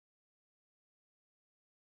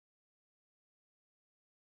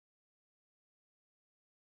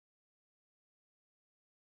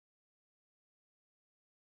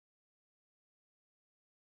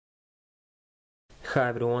Hi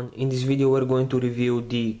everyone, in this video we're going to review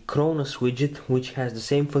the Chronus widget, which has the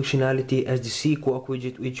same functionality as the cLock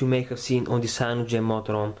widget, which you may have seen on the CyanogenMod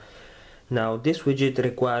ROM. Now this widget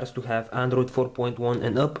requires to have Android 4.1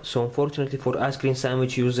 and up, so unfortunately for ice cream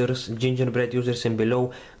sandwich users, gingerbread users and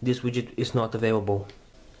below, this widget is not available.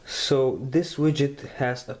 So this widget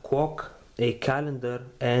has a clock, a calendar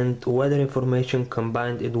and weather information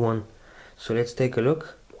combined in one. So let's take a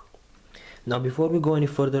look. Now before we go any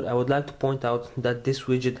further, I would like to point out that this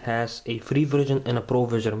widget has a free version and a pro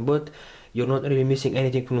version, but you're not really missing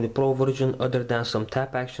anything from the pro version other than some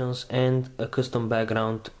tap actions and a custom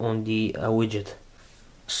background on the widget.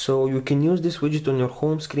 So you can use this widget on your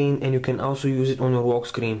home screen and you can also use it on your work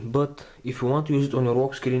screen, but if you want to use it on your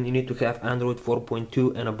work screen you need to have Android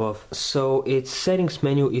 4.2 and above. So its settings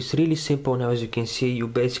menu is really simple. Now as you can see, you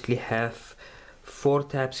basically have 4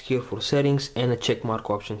 tabs here for settings and a checkmark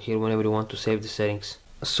option here whenever you want to save the settings.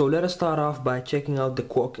 So let us start off by checking out the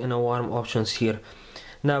clock and alarm options here.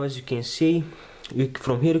 Now as you can see,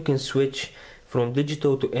 from here you can switch from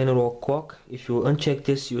digital to analog clock. If you uncheck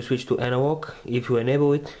this, you switch to analog. If you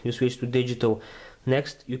enable it, you switch to digital.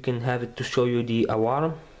 Next you can have it to show you the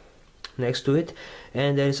alarm next to it,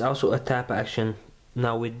 and there is also a tap action.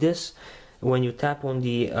 Now with this, when you tap on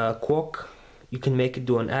the clock, you can make it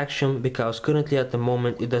do an action, because currently at the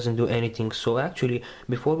moment it doesn't do anything. So actually,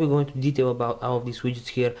 before we go into detail about all of these widgets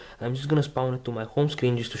here, I'm just gonna spawn it to my home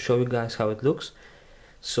screen just to show you guys how it looks.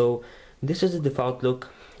 So this is the default look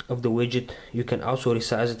of the widget. You can also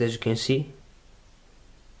resize it, as you can see.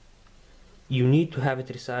 You need to have it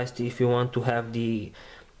resized if you want to have the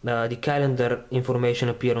calendar information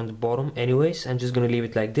appear on the bottom. Anyways, I'm just gonna leave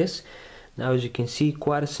it like this. Now as you can see,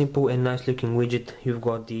 quite a simple and nice looking widget. You've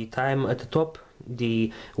got the time at the top, the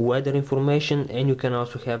weather information, and you can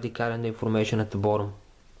also have the calendar information at the bottom.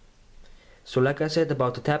 So like I said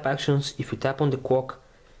about the tap actions, if you tap on the clock,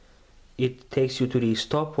 it takes you to the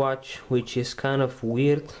stopwatch, which is kind of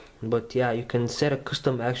weird, but yeah, you can set a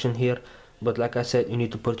custom action here, but like I said, you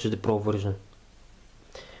need to purchase the pro version.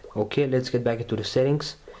 Okay, let's get back into the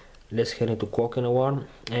settings. Let's head into clock and alarm.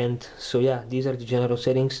 And so yeah, these are the general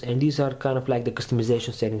settings, and these are kind of like the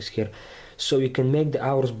customization settings here. So you can make the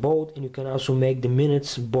hours bold, and you can also make the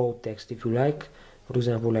minutes bold text if you like, for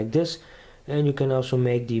example like this. And you can also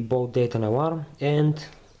make the bold date and alarm, and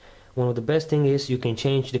one of the best thing is you can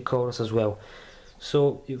change the colors as well.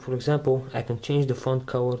 So if, for example, I can change the font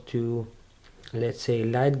color to, let's say,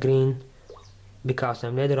 light green, because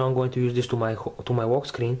I'm later on going to use this to my work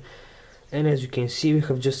screen. And as you can see, we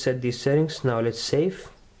have just set these settings. Now let's save,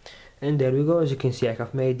 and there we go. As you can see, I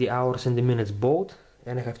have made the hours and the minutes bold,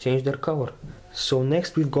 and I have changed their color. So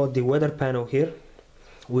next we've got the weather panel here,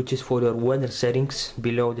 which is for your weather settings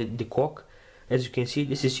below the clock. As you can see,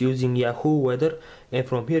 this is using Yahoo Weather, and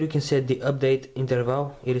from here you can set the update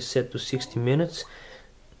interval. It is set to 60 minutes.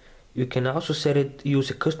 You can also use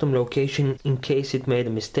a custom location in case it made a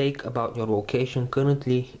mistake about your location.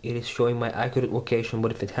 Currently it is showing my accurate location,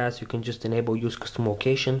 but if it has, you can just enable use custom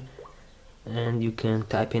location, and you can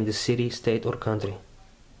type in the city, state or country.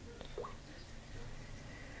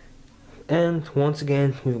 And once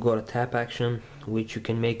again, we've got a tap action, which you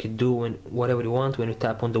can make it do whatever you want when you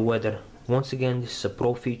tap on the weather. Once again, this is a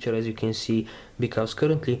pro feature, as you can see, because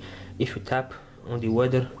currently if you tap on the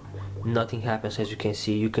weather, nothing happens. As you can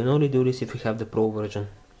see, you can only do this if you have the pro version.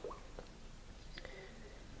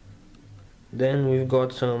 Then we've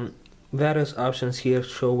got some various options here: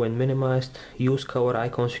 show when minimized, use color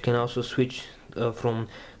icons. You can also switch from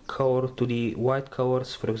color to the white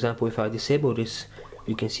colors. For example, if I disable this,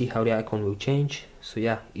 you can see how the icon will change. So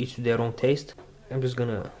yeah, each to their own taste. I'm just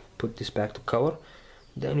gonna put this back to color.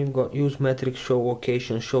 Then you've got use metrics, show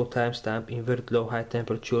location, show timestamp, invert low high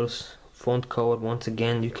temperatures, font color. Once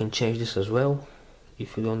again, you can change this as well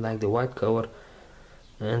if you don't like the white color,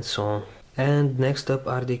 and so on. And next up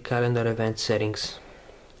are the calendar event settings.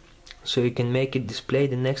 So you can make it display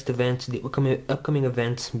the next events, the upcoming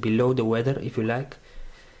events below the weather if you like.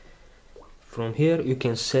 From here you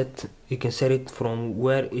can set it from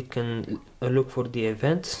where it can look for the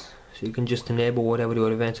events. So you can just enable whatever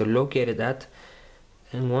your events are located at.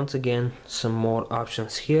 And once again, some more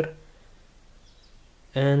options here.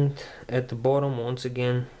 And at the bottom, once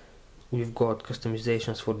again, we've got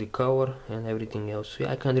customizations for the color and everything else. So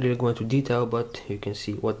yeah, I can't really go into detail, but you can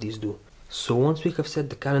see what these do. So once we have set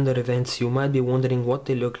the calendar events, you might be wondering what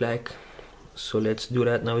they look like. So let's do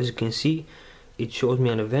that now. As you can see, it shows me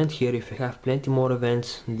an event here. If you have plenty more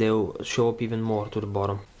events, they'll show up even more to the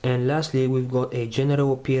bottom. And lastly, we've got a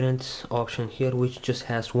general appearance option here, which just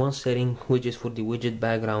has one setting, which is for the widget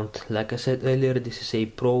background. Like I said earlier, this is a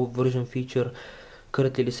pro version feature.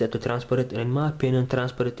 Currently it's set to transparent, and in my opinion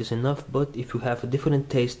transparent is enough, but if you have a different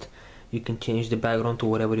taste you can change the background to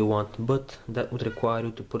whatever you want, but that would require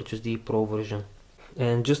you to purchase the Pro version.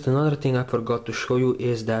 And just another thing I forgot to show you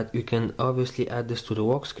is that you can obviously add this to the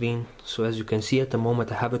walk screen. So as you can see at the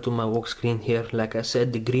moment I have it on my walk screen here. Like I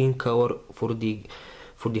said, the green color for the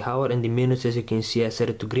hour and the minutes, as you can see I set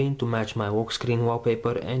it to green to match my walk screen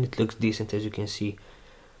wallpaper, and it looks decent as you can see.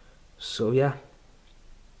 So yeah.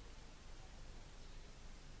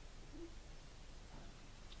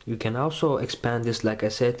 You can also expand this, like I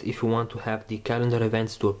said, if you want to have the calendar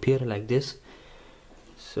events to appear like this.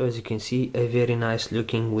 So as you can see, a very nice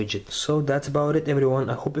looking widget. So that's about it everyone.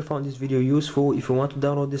 I hope you found this video useful. If you want to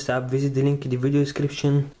download this app, visit the link in the video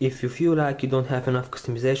description. If you feel like you don't have enough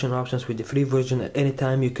customization options with the free version, at any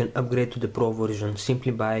time you can upgrade to the Pro version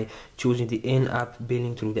simply by choosing the in-app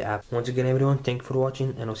billing through the app. Once again everyone, thank you for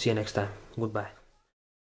watching, and I'll see you next time. Goodbye.